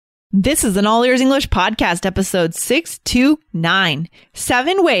This is an All Ears English podcast, episode 629.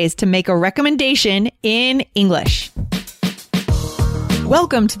 7 ways to make a recommendation in English.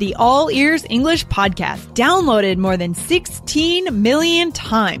 Welcome to the All Ears English podcast, downloaded more than 16 million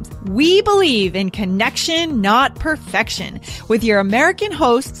times. We believe in connection, not perfection, with your American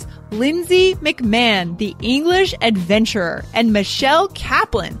hosts, Lindsay McMahon, the English adventurer, and Michelle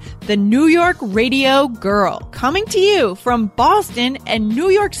Kaplan, the New York radio girl, coming to you from Boston and New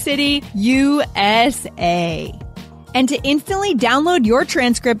York City, USA. And to instantly download your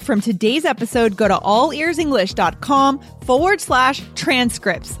transcript from today's episode, go to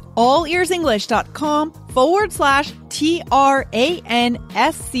allearsenglish.com/transcripts.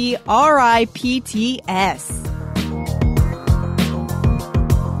 allearsenglish.com/transcripts.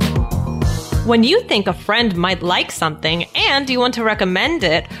 When you think a friend might like something and you want to recommend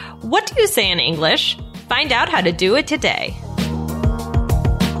it, what do you say in English? Find out how to do it today.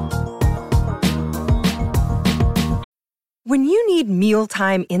 When you need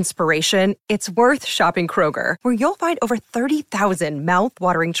mealtime inspiration, it's worth shopping Kroger, where you'll find over 30,000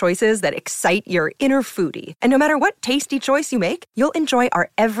 mouth-watering choices that excite your inner foodie. And no matter what tasty choice you make, you'll enjoy our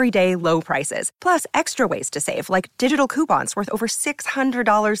everyday low prices, plus extra ways to save, like digital coupons worth over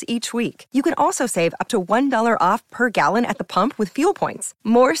 $600 each week. You can also save up to $1 off per gallon at the pump with fuel points.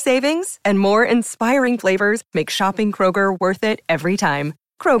 More savings and more inspiring flavors make shopping Kroger worth it every time.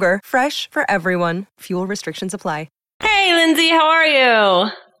 Kroger, fresh for everyone. Fuel restrictions apply. Hey, Lindsay, how are you?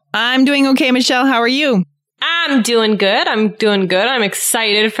 I'm doing okay, Michelle. How are you? I'm doing good. I'm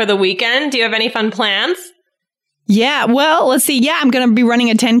excited for the weekend. Do you have any fun plans? Yeah, well, let's see. Yeah, I'm going to be running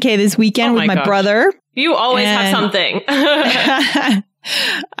a 10K this weekend with my brother. You always have something. I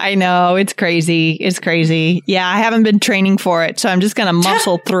know. It's crazy. Yeah, I haven't been training for it, so I'm just going to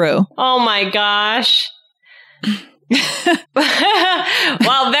muscle through. Oh my gosh.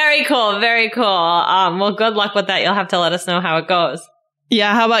 Well, very cool. Well, good luck with that. You'll have to let us know how it goes.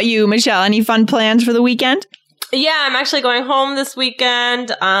 Yeah. How about you, Michelle? Any fun plans for the weekend? Yeah, I'm actually going home this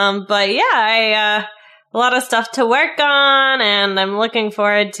weekend. But yeah, a lot of stuff to work on, and I'm looking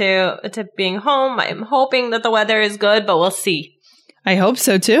forward to being home. I'm hoping that the weather is good, but we'll see. I hope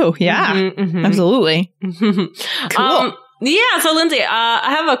so too. Yeah, absolutely. Cool. Yeah, so Lindsay, I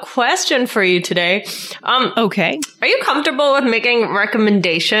have a question for you today. Okay. Are you comfortable with making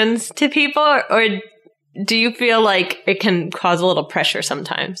recommendations to people, or do you feel like it can cause a little pressure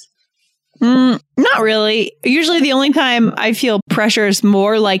sometimes? Not really. Usually the only time I feel pressure is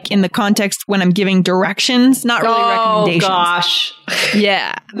more like in the context when I'm giving directions, not really recommendations. Oh, gosh.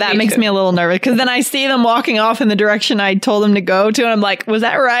 Yeah, that makes me a little nervous because then I see them walking off in the direction I told them to go to, and I'm like, was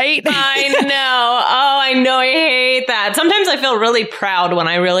that right? I know. Oh, I know. I hate that. Sometimes I feel really proud when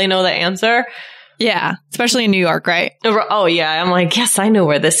I really know the answer. Yeah, especially in New York, right? Oh, yeah. I'm like, yes, I know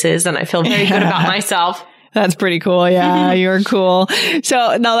where this is, and I feel very good about myself. That's pretty cool. Yeah, you're cool.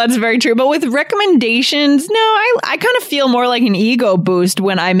 So, no, that's very true. But with recommendations, no, I kind of feel more like an ego boost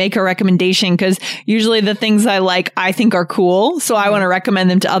when I make a recommendation because usually the things I like, I think are cool. So I want to recommend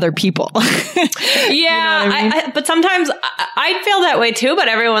them to other people. Yeah, you know what I mean? But sometimes I feel that way too. But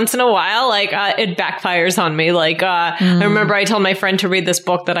every once in a while, like it backfires on me. Like I remember I told my friend to read this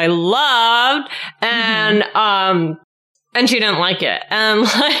book that I loved, and she didn't like it.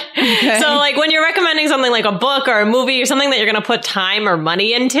 So like when you're recommending something like a book or a movie or something that you're going to put time or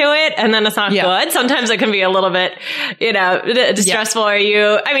money into it and then it's not good, sometimes it can be a little bit, distressful.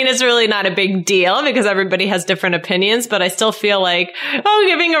 It's really not a big deal because everybody has different opinions, but I still feel like,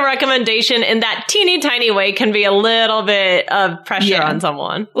 giving a recommendation in that teeny tiny way can be a little bit of pressure on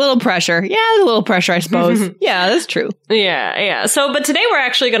someone. A little pressure. Yeah, a little pressure, I suppose. Yeah, that's true. Yeah. So, but today we're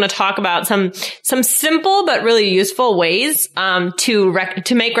actually going to talk about some simple but really useful ways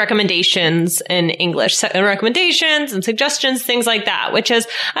to make recommendations in English, recommendations and suggestions, things like that, which is,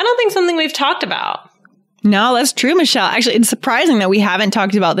 I don't think something we've talked about. No, that's true, Michelle. Actually, it's surprising that we haven't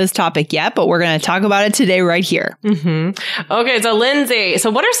talked about this topic yet, but we're going to talk about it today right here. Okay, so Lindsay,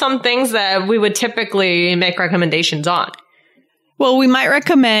 what are some things that we would typically make recommendations on? Well, we might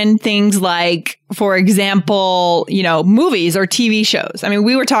recommend things like, for example, movies or TV shows. I mean,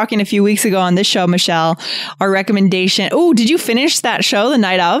 we were talking a few weeks ago on this show, Michelle, our recommendation. Oh, did you finish that show, The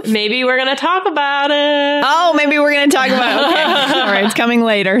Night Of? Maybe we're going to talk about it. Oh, maybe we're going to talk about it. Okay. All right. It's coming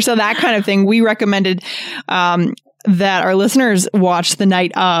later. So that kind of thing. We recommended, that our listeners watch The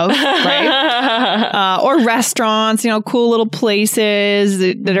Night Of, right? Or restaurants, cool little places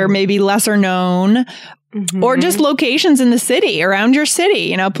that are maybe lesser known. Or just locations in the city, around your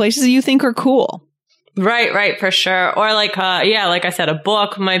city, places you think are cool. Right, for sure. Or like I said, a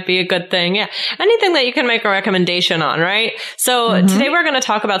book might be a good thing. Yeah. Anything that you can make a recommendation on, right? So today we're going to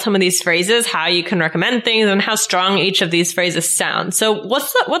talk about some of these phrases, how you can recommend things and how strong each of these phrases sound. So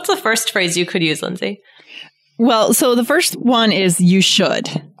what's the first phrase you could use, Lindsay? Well, so the first one is you should.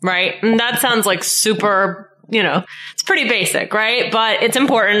 Right. And that sounds like super, it's pretty basic, right? But it's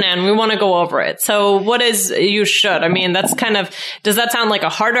important and we want to go over it. So what is you should? I mean, that's does that sound like a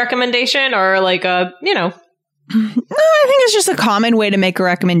hard recommendation or like a, No, I think it's just a common way to make a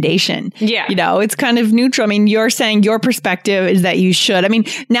recommendation. Yeah. It's kind of neutral. I mean, you're saying your perspective is that you should. I mean,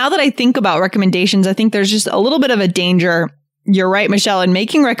 now that I think about recommendations, I think there's just a little bit of a danger. You're right, Michelle, in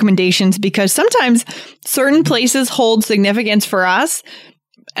making recommendations because sometimes certain places hold significance for us.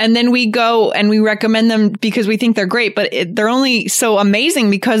 And then we go and we recommend them because we think they're great, but they're only so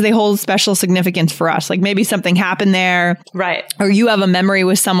amazing because they hold special significance for us. Like maybe something happened there. Right. Or you have a memory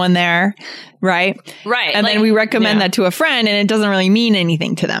with someone there. Right. Right. And then we recommend that to a friend and it doesn't really mean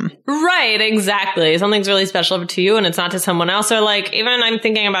anything to them. Right. Exactly. Something's really special to you and it's not to someone else. Or like even I'm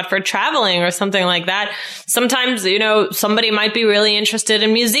thinking about for traveling or something like that. Sometimes, somebody might be really interested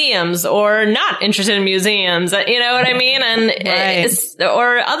in museums or not interested in museums. You know what I mean? And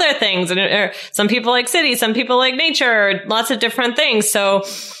or other things. And some people like cities, some people like nature, lots of different things. So,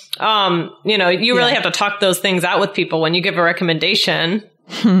 you really have to talk those things out with people when you give a recommendation.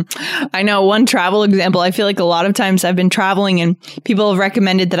 I know one travel example. I feel like a lot of times I've been traveling and people have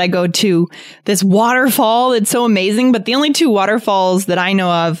recommended that I go to this waterfall. It's so amazing. But the only two waterfalls that I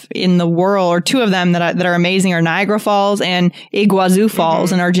know of in the world, or two of them that are amazing, are Niagara Falls and Iguazu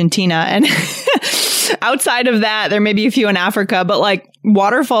Falls in Argentina. And outside of that, there may be a few in Africa, but like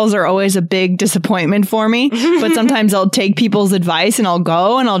waterfalls are always a big disappointment for me. But sometimes I'll take people's advice and I'll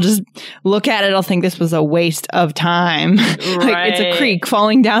go and I'll just look at it. I'll think this was a waste of time. Like it's a creek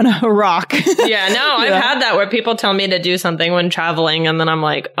falling down a rock. I've had that where people tell me to do something when traveling and then I'm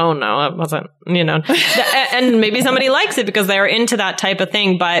like, oh no, it wasn't, and maybe somebody likes it because they're into that type of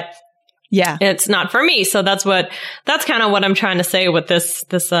thing, but it's not for me. So that's kind of what I'm trying to say with this,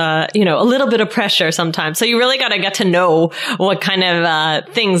 a little bit of pressure sometimes. So you really got to get to know what kind of,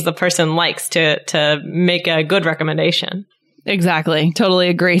 things the person likes to make a good recommendation. Exactly. Totally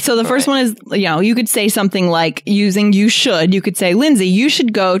agree. So the first one is, you could say something like using you should. You could say, Lindsay, you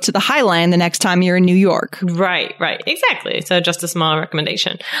should go to the Highline the next time you're in New York. Right. Exactly. So just a small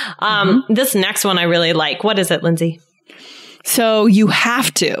recommendation. This next one I really like. What is it, Lindsay? So you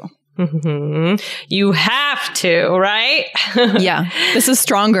have to. You have to, right? Yeah. This is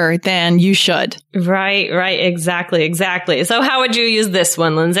stronger than you should. Right. Exactly. So how would you use this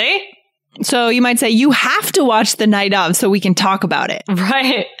one, Lindsay? So you might say, you have to watch The Night Of so we can talk about it.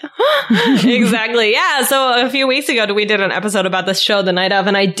 Right. Exactly. Yeah. So a few weeks ago, we did an episode about this show, The Night Of,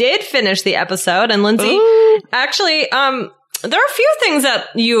 and I did finish the episode. And Lindsay, actually, there are a few things that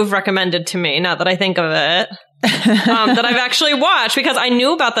you've recommended to me, now that I think of it. That I've actually watched because I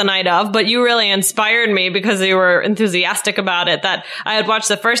knew about The Night Of, but you really inspired me because you were enthusiastic about it, that I had watched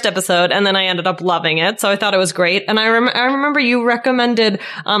the first episode and then I ended up loving it. So I thought it was great. And I remember you recommended,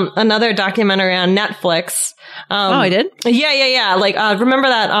 another documentary on Netflix. I did? Yeah. Like, remember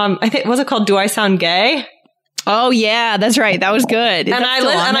that, I think, was it called Do I Sound Gay? Oh yeah, that's right. That was good. And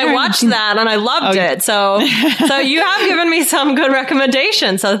I watched that and I loved it. So you have given me some good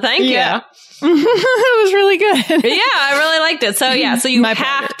recommendations. So thank you. It was really good. Yeah, I really liked it. So so you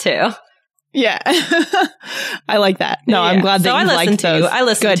have to. Yeah. I like that. No, I'm glad that you liked those. I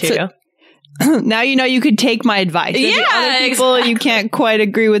listened to you. Now you could take my advice. Other people, you can't quite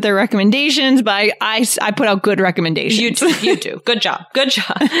agree with their recommendations, but I put out good recommendations. You do. Good job.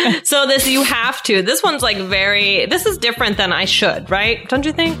 So this you have to. This one's like this is different than I should, right? Don't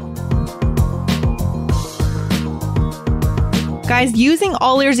you think? Guys, using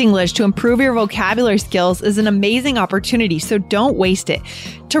All Ears English to improve your vocabulary skills is an amazing opportunity, so don't waste it.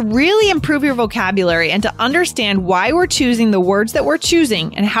 To really improve your vocabulary and to understand why we're choosing the words that we're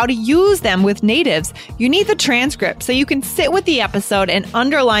choosing and how to use them with natives, you need the transcript so you can sit with the episode and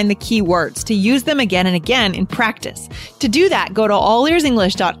underline the key words to use them again and again in practice. To do that, go to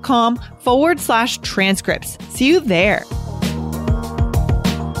allearsenglish.com/transcripts. See you there.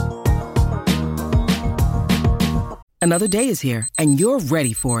 Another day is here, and you're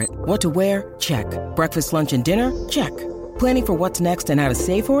ready for it. What to wear? Check. Breakfast, lunch, and dinner? Check. Planning for what's next and how to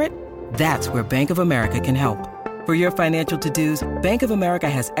save for it? That's where Bank of America can help. For your financial to-dos, Bank of America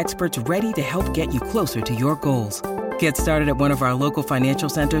has experts ready to help get you closer to your goals. Get started at one of our local financial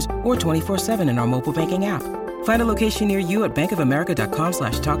centers or 24/7 in our mobile banking app. Find a location near you at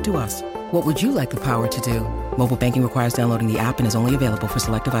bankofamerica.com/talktous. What would you like the power to do? Mobile banking requires downloading the app and is only available for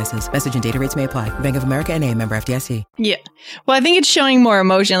select devices. Message and data rates may apply. Bank of America NA, member FDIC. Yeah. Well, I think it's showing more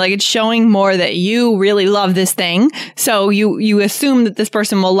emotion. Like it's showing more that you really love this thing. So you assume that this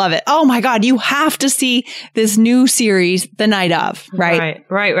person will love it. Oh my God, you have to see this new series the night of, right?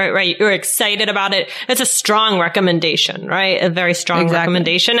 Right. You're excited about it. It's a strong recommendation, right? A very strong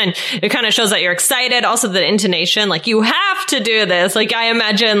recommendation. And it kind of shows that you're excited. Also the intonation, like you have to do this. Like I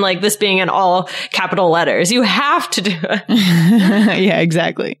imagine like this being in all capital letters. You have to do it. Yeah,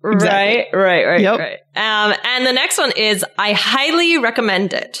 exactly. Right. And the next one is I highly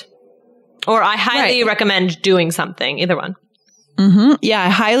recommend it. Or I highly recommend doing something. Either one. Mm-hmm. Yeah, I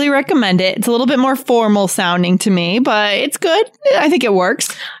highly recommend it. It's a little bit more formal sounding to me, but it's good. I think it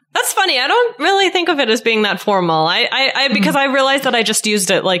works. That's funny. I don't really think of it as being that formal. Because I realized that I just used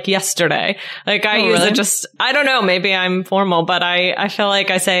it like yesterday. Like I use it just, I don't know, maybe I'm formal, but I feel like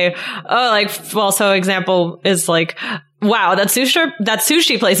I say, so example is like, wow, that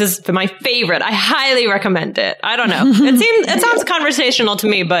sushi place is my favorite. I highly recommend it. I don't know. It sounds conversational to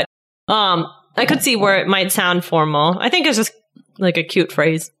me, but, I could see where it might sound formal. I think it's just like a cute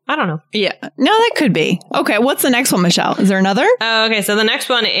phrase. I don't know. Yeah. No, that could be. Okay. What's the next one, Michelle? Is there another? Okay. So the next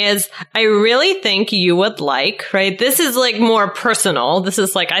one is, I really think you would like, right? This is like more personal. This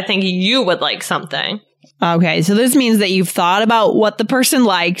is like, I think you would like something. Okay. So this means that you've thought about what the person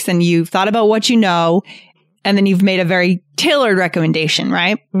likes and you've thought about what you know. And then you've made a very tailored recommendation,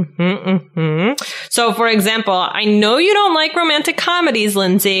 right? So, for example, I know you don't like romantic comedies,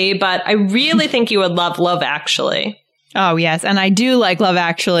 Lindsay, but I really think you would love Love Actually. Oh, yes. And I do like Love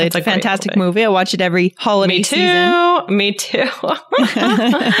Actually. It's a fantastic movie. I watch it every holiday season. Me too. We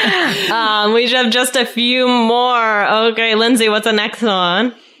should have just a few more. Okay, Lindsay, what's the next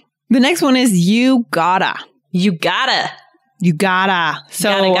one? The next one is You Gotta. You gotta. You gotta. So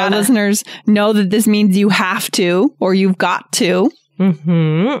gotta. Our listeners know that this means you have to, or you've got to.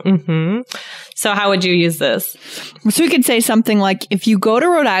 So how would you use this? So we could say something like, if you go to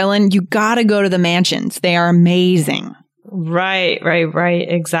Rhode Island, you gotta go to the mansions. They are amazing. Right.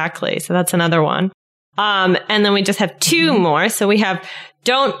 Exactly. So that's another one. And then we just have two more. So we have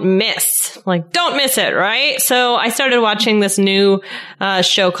don't miss. Like, don't miss it, right? So I started watching this new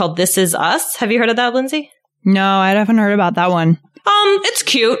show called This Is Us. Have you heard of that, Lindsay? No, I haven't heard about that one. It's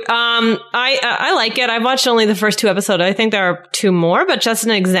cute. I like it. I've watched only the first 2 episodes. I think there are 2 more, but just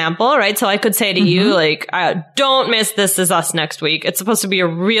an example, right? So I could say to you, like, don't miss This Is Us next week. It's supposed to be a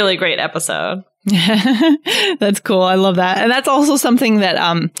really great episode. That's cool. I love that. And that's also something that,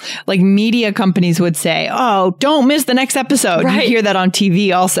 like media companies would say, oh, don't miss the next episode. Right. You hear that on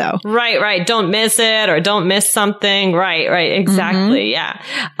TV also. Right. Don't miss it or don't miss something. Right. Exactly. Yeah.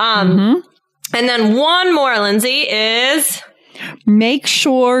 And then one more, Lindsay, is make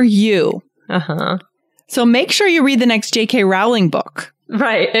sure you. So make sure you read the next J.K. Rowling book.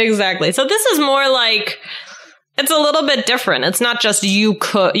 Right, exactly. So this is more like, it's a little bit different. It's not just you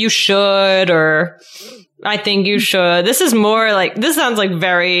should, or I think you should. This is more like, this sounds like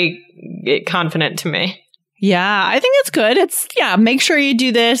very confident to me. Yeah, I think it's good. Make sure you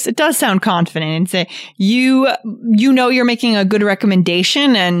do this. It does sound confident and say you know you're making a good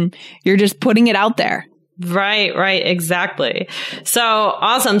recommendation and you're just putting it out there. Right, exactly. So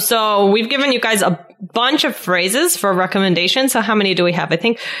awesome. So we've given you guys a bunch of phrases for recommendations. So how many do we have? I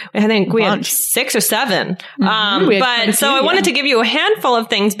think we have 6 or 7. But so I wanted to give you a handful of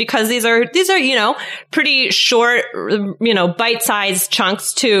things because these are, pretty short, bite-sized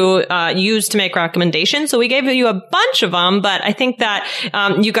chunks to use to make recommendations. So we gave you a bunch of them, but I think that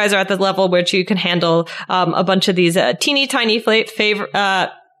you guys are at the level where you can handle a bunch of these teeny tiny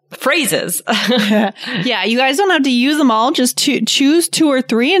phrases. Yeah, you guys don't have to use them all. Just choose 2 or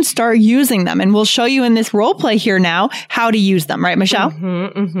 3 and start using them. And we'll show you in this role play here now how to use them. Right, Michelle?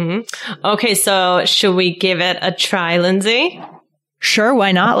 Okay, so should we give it a try, Lindsay? Sure,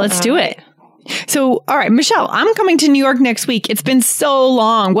 why not? Let's do it. So, all right, Michelle, I'm coming to New York next week. It's been so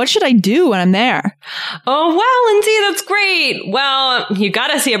long. What should I do when I'm there? Oh, wow, Lindsay, that's great. Well, you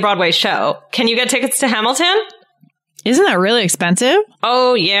got to see a Broadway show. Can you get tickets to Hamilton? Isn't that really expensive?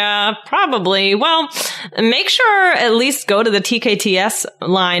 Oh, yeah, probably. Well, make sure at least go to the TKTS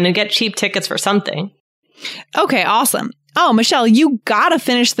line and get cheap tickets for something. Okay, awesome. Oh, Michelle, you gotta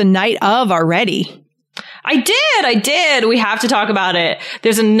finish The Night Of already. I did. We have to talk about it.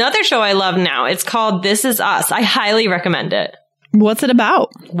 There's another show I love now. It's called This Is Us. I highly recommend it. What's it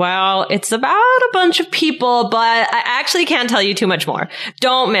about? Well, it's about a bunch of people, but I actually can't tell you too much more.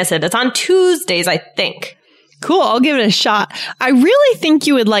 Don't miss it. It's on Tuesdays, I think. Cool. I'll give it a shot. I really think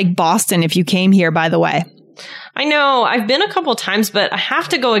you would like Boston if you came here, by the way. I know. I've been a couple times, but I have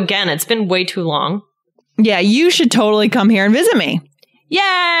to go again. It's been way too long. Yeah, you should totally come here and visit me. Yay!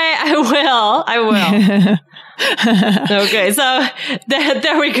 I will. Okay, so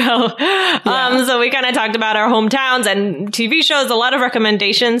there we go. Yeah. So we kind of talked about our hometowns and TV shows, a lot of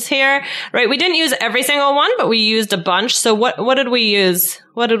recommendations here, right? We didn't use every single one, but we used a bunch. So what did we use?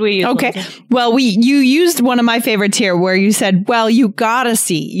 Okay. Lindsay? Well, you used one of my favorites here where you said, well, you gotta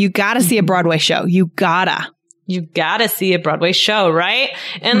see a Broadway show. You gotta see a Broadway show, right?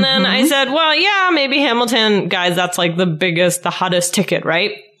 And then I said, well, yeah, maybe Hamilton, guys, that's like the hottest ticket,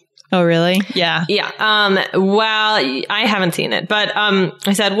 right? Oh, really? Yeah. Yeah. Well, I haven't seen it, but,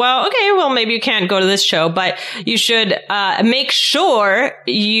 I said, well, okay, well, maybe you can't go to this show, but you should, make sure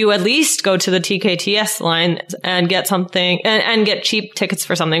you at least go to the TKTS line and get something and get cheap tickets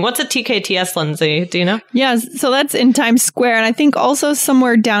for something. What's a TKTS, Lindsay? Do you know? Yeah. So that's in Times Square. And I think also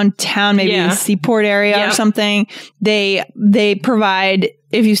somewhere downtown, maybe the Seaport area or something. They provide,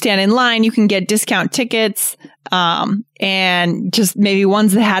 if you stand in line, you can get discount tickets. And just maybe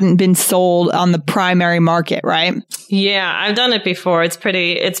ones that hadn't been sold on the primary market, right? Yeah, I've done it before. It's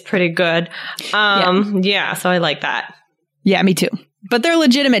pretty good. Yeah, so I like that. Yeah, me too. But they're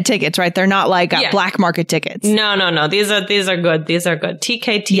legitimate tickets, right? They're not like black market tickets. No. These are good.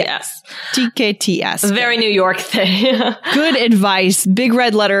 TKTS. Yeah. TKTS. Very New York thing. Good advice. Big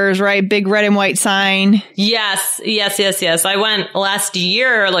red letters, right? Big red and white sign. Yes. I went last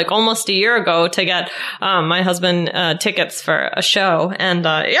year, like almost a year ago, to get my husband tickets for a show. And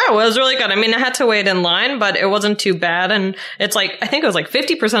it was really good. I mean, I had to wait in line, but it wasn't too bad. And it's like, I think it was like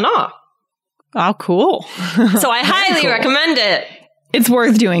 50% off. Oh, cool. So I highly recommend it. It's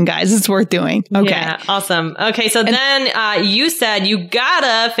worth doing, guys. It's worth doing. Okay. Yeah, awesome. Okay, so then you said you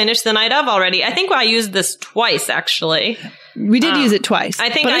gotta finish the night of already. I think I used this twice, actually. We did use it twice. I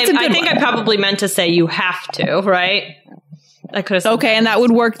think I probably meant to say you have to, right? I could have said okay, and that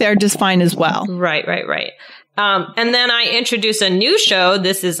would work there just fine as well. Right. And then I introduced a new show,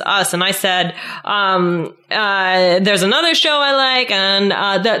 This Is Us, and I said, there's another show I like, and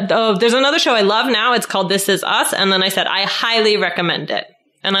there's another show I love now. It's called This Is Us, and then I said, I highly recommend it.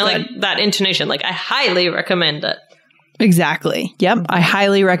 And I like that intonation, like, I highly recommend it. Exactly. Yep, I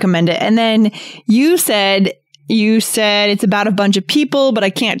highly recommend it. And then you said it's about a bunch of people, but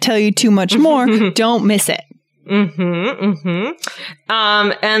I can't tell you too much more. Don't miss it. And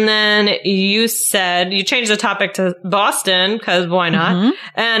then you said, you changed the topic to Boston, because why not?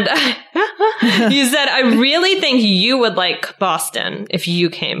 And you said, I really think you would like Boston if you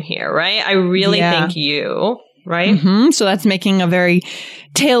came here, right? I really think you, right? So that's making a very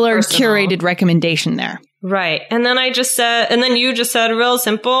tailored, curated recommendation there. Right. And then you just said real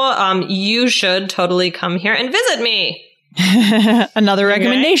simple, you should totally come here and visit me. Another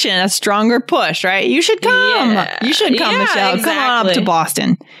recommendation, a stronger push, right? You should come. Yeah. You should come, Michelle. Exactly. Come on up to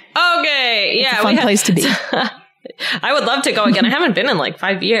Boston. Okay. Yeah. It's a fun place to be. I would love to go again. I haven't been in like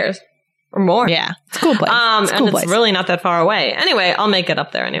 5 years or more. Yeah. It's a cool place. It's really not that far away. Anyway, I'll make it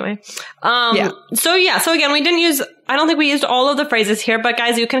up there anyway. So again, I don't think we used all of the phrases here, but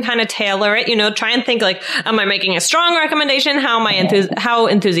guys, you can kind of tailor it, try and think like, am I making a strong recommendation? How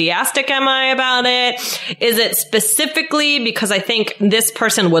enthusiastic am I about it? Is it specifically because I think this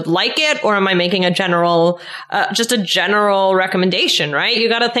person would like it? Or am I making a general recommendation, right? You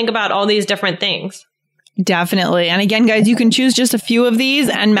got to think about all these different things. Definitely. And again, guys, you can choose just a few of these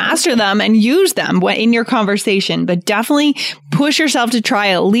and master them and use them in your conversation, but definitely push yourself to try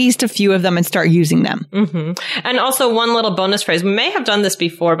at least a few of them and start using them. And also one little bonus phrase, we may have done this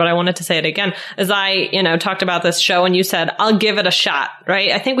before, but I wanted to say it again, as I, talked about this show and you said, I'll give it a shot,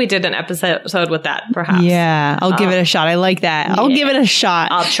 right? I think we did an episode with that, perhaps. Yeah, I'll give it a shot. I like that. I'll give it a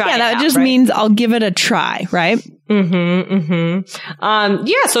shot. I'll try. Yeah, that out, just means I'll give it a try, right? So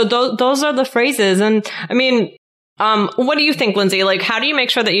those are the phrases. And I mean, what do you think, Lindsay? Like, how do you make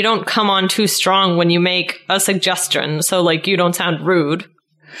sure that you don't come on too strong when you make a suggestion? So like you don't sound rude.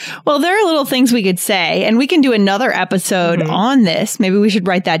 Well, there are little things we could say, and we can do another episode on this. Maybe we should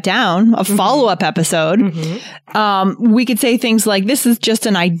write that down, a follow-up episode. We could say things like, this is just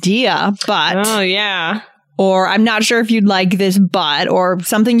an idea, but... Oh, yeah. Or I'm not sure if you'd like this, but, or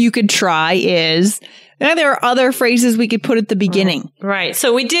something you could try is... there are other phrases we could put at the beginning. Right.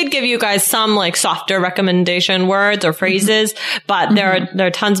 So we did give you guys some like softer recommendation words or phrases, but there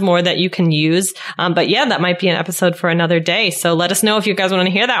are tons more that you can use. But yeah, that might be an episode for another day. So let us know if you guys want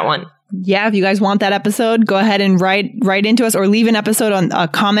to hear that one. Yeah, if you guys want that episode, go ahead and write into us or leave an episode on a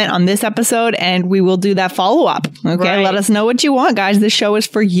comment on this episode and we will do that follow-up. Okay, right. Let us know what you want, guys. This show is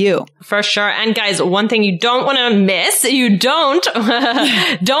for you. For sure. And guys, one thing you don't want to miss,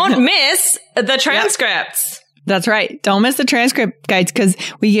 don't miss the transcripts. That's right. Don't miss the transcript, guys, because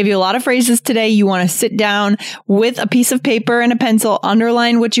we give you a lot of phrases today. You want to sit down with a piece of paper and a pencil,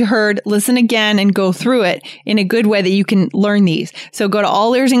 underline what you heard, listen again, and go through it in a good way that you can learn these. So go to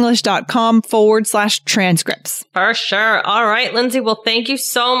allearsenglish.com/transcripts. For sure. All right, Lindsay. Well, thank you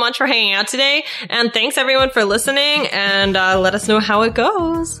so much for hanging out today. And thanks everyone for listening, and let us know how it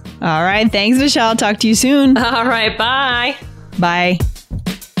goes. All right. Thanks, Michelle. Talk to you soon. All right. Bye. Bye.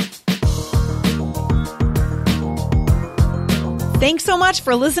 Thanks so much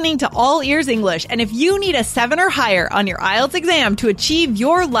for listening to All Ears English. And if you need a 7 or higher on your IELTS exam to achieve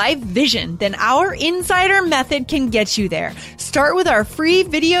your life vision, then our Insider Method can get you there. Start with our free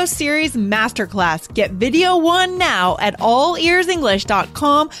video series masterclass. Get video 1 now at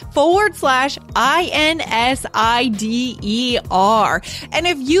allearsenglish.com/INSIDER. And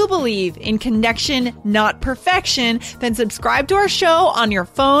if you believe in connection, not perfection, then subscribe to our show on your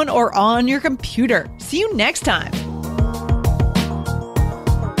phone or on your computer. See you next time.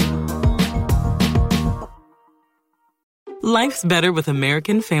 Life's better with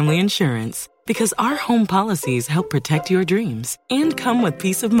American Family Insurance because our home policies help protect your dreams and come with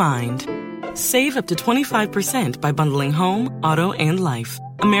peace of mind. Save up to 25% by bundling home, auto, and life.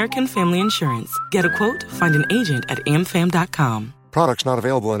 American Family Insurance. Get a quote, find an agent at amfam.com. Products not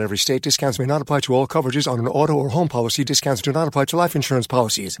available in every state. Discounts may not apply to all coverages on an auto or home policy. Discounts do not apply to life insurance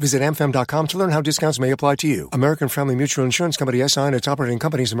policies. Visit amfam.com to learn how discounts may apply to you. American Family Mutual Insurance Company, SI, and its operating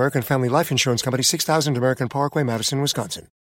companies, American Family Life Insurance Company, 6000 American Parkway, Madison, Wisconsin.